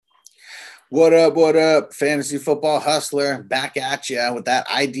What up, fantasy football hustler? Back at you with that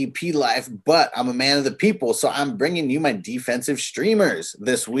IDP life, but I'm a man of the people, so I'm bringing you my defensive streamers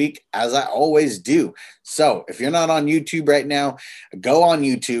this week, as I always do. So if you're not on YouTube right now, go on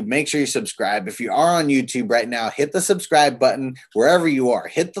YouTube. Make sure you subscribe. If you are on YouTube right now, hit the subscribe button wherever you are.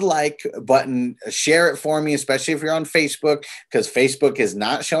 Hit the like button, share it for me, especially if you're on Facebook, because Facebook is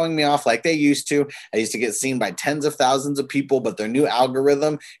not showing me off like they used to. I used to get seen by tens of thousands of people, but their new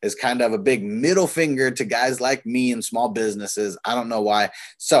algorithm is kind of a big middle finger to guys like me and small businesses. I don't know why.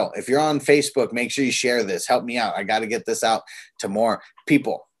 So if you're on Facebook, make sure you share this. Help me out. I got to get this out to more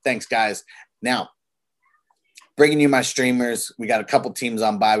people. Thanks, guys. Now, bringing you my streamers. We got a couple teams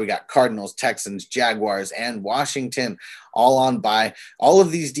on bye. We got Cardinals, Texans, Jaguars, and Washington all on bye. All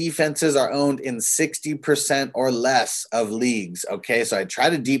of these defenses are owned in 60% or less of leagues. Okay, so I try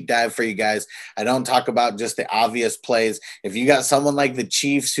to deep dive for you guys. I don't talk about just the obvious plays. If you got someone like the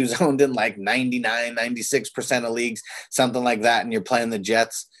Chiefs who's owned in like 99, 96% of leagues, something like that, and you're playing the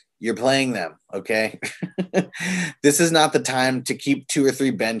Jets, you're playing them, okay? This is not the time to keep two or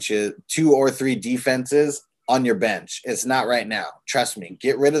three defenses on your bench. It's not right now. Trust me.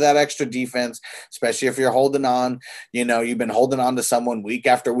 Get rid of that extra defense, especially if you're holding on. You know, you've been holding on to someone week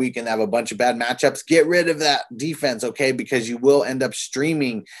after week and have a bunch of bad matchups. Get rid of that defense, okay? Because you will end up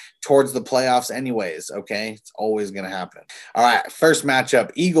streaming towards the playoffs anyways, okay? It's always going to happen. All right, first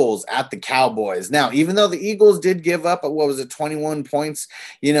matchup, Eagles at the Cowboys. Now, even though the Eagles did give up, 21 points,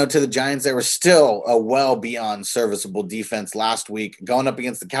 to the Giants, they were still a well beyond serviceable defense last week. Going up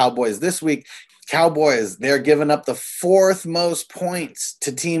against the Cowboys this week, Cowboys, they're giving up the fourth most points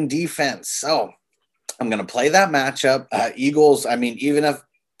to team defense. So I'm going to play that matchup. Eagles, now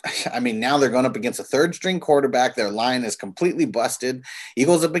they're going up against a third string quarterback. Their line is completely busted.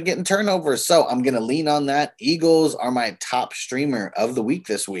 Eagles have been getting turnovers. So I'm going to lean on that. Eagles are my top streamer of the week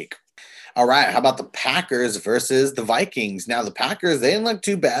this week. All right, how about the Packers versus the Vikings? Now, the Packers, they didn't look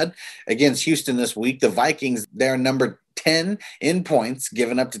too bad against Houston this week. The Vikings, they're number 10 in points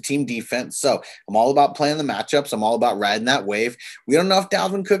given up to team defense. So I'm all about playing the matchups. I'm all about riding that wave. We don't know if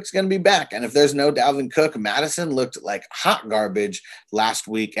Dalvin Cook's going to be back. And if there's no Dalvin Cook, Madison looked like hot garbage last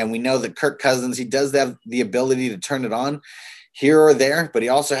week. And we know that Kirk Cousins, he does have the ability to turn it on here or there, but he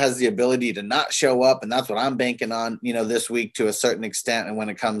also has the ability to not show up. And that's what I'm banking on, this week to a certain extent. And when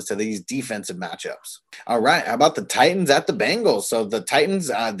it comes to these defensive matchups. All right. How about the Titans at the Bengals? So the Titans,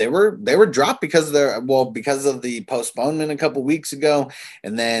 they were dropped because of the postponement a couple weeks ago.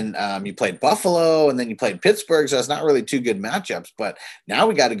 And then you played Buffalo and then you played Pittsburgh. So it's not really two good matchups, but now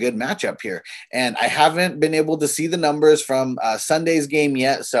we got a good matchup here. And I haven't been able to see the numbers from Sunday's game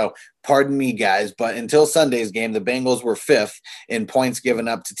yet. So pardon me, guys, but until Sunday's game, the Bengals were fifth in points given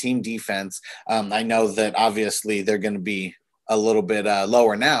up to team defense. I know that obviously they're going to be a little bit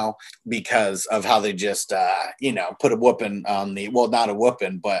lower now because of how they just, put a whooping on not a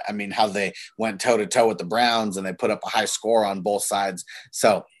whooping, but how they went toe to toe with the Browns and they put up a high score on both sides.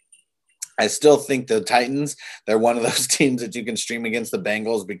 So I still think the Titans, they're one of those teams that you can stream against the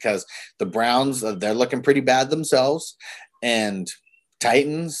Bengals because the Browns, they're looking pretty bad themselves, and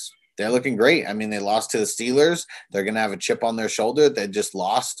Titans, they're looking great. They lost to the Steelers. They're going to have a chip on their shoulder. They just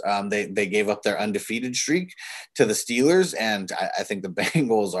lost. They gave up their undefeated streak to the Steelers, and I think the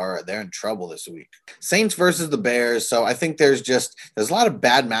Bengals they're in trouble this week. Saints versus the Bears. So I think there's a lot of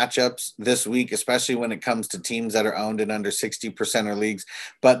bad matchups this week, especially when it comes to teams that are owned in under 60% of leagues.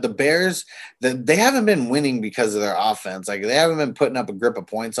 But the Bears, they haven't been winning because of their offense. Like, they haven't been putting up a grip of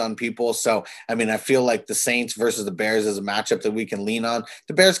points on people. So, I feel like the Saints versus the Bears is a matchup that we can lean on.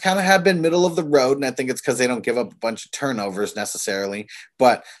 The Bears kind of have been middle of the road, and I think it's because they don't give up a bunch of turnovers necessarily.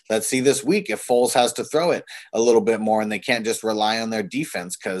 But let's see this week if Foles has to throw it a little bit more and they can't just rely on their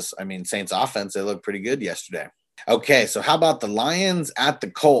defense because, Saints offense, they looked pretty good yesterday. Okay, so how about the Lions at the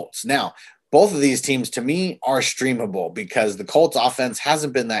Colts? Now, both of these teams, to me, are streamable because the Colts offense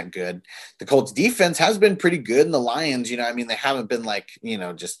hasn't been that good. The Colts defense has been pretty good. And the Lions, they haven't been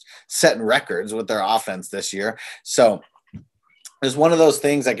just setting records with their offense this year. So it's one of those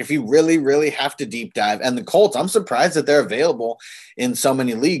things, like, if you really, really have to deep dive, and the Colts, I'm surprised that they're available in so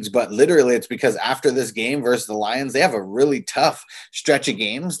many leagues, but literally it's because after this game versus the Lions, they have a really tough stretch of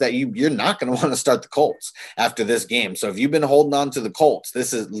games that you're not going to want to start the Colts after this game. So if you've been holding on to the Colts,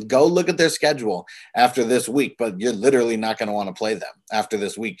 go look at their schedule after this week, but you're literally not going to want to play them after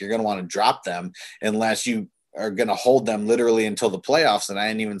this week. You're going to want to drop them unless you are going to hold them literally until the playoffs. And I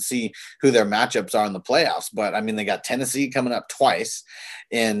didn't even see who their matchups are in the playoffs, but they got Tennessee coming up twice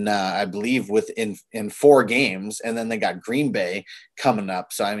in, I believe in 4 games. And then they got Green Bay coming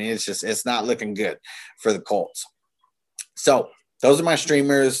up. So, it's not looking good for the Colts. So those are my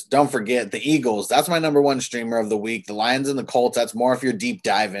streamers. Don't forget the Eagles. That's my number one streamer of the week. The Lions and the Colts, that's more if you're deep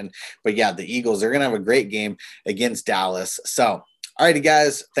diving. But yeah, the Eagles, they're going to have a great game against Dallas. So, all righty,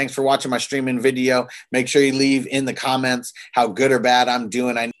 guys. Thanks for watching my streaming video. Make sure you leave in the comments how good or bad I'm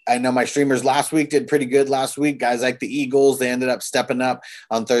doing. I know my streamers last week did pretty good last week. Guys like the Eagles, they ended up stepping up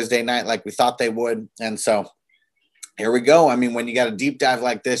on Thursday night like we thought they would. And so here we go. I mean, when you got a deep dive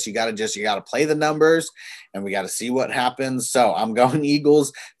like this, you got to play the numbers and we got to see what happens. So I'm going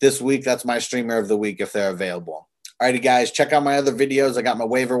Eagles this week. That's my streamer of the week if they're available. Alrighty, guys, check out my other videos. I got my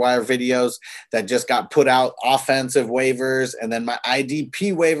waiver wire videos that just got put out, offensive waivers, and then my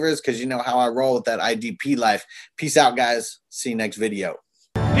IDP waivers, because you know how I roll with that IDP life. Peace out, guys. See you next video.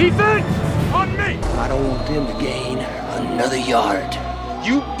 Defense on me. I don't want them to gain another yard.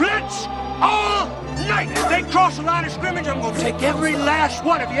 You blitz all night. If they cross the line of scrimmage, I'm going to take every last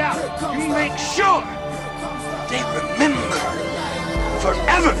one of you out. You make sure they remember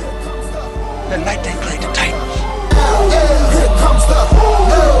forever the night they played the Titans.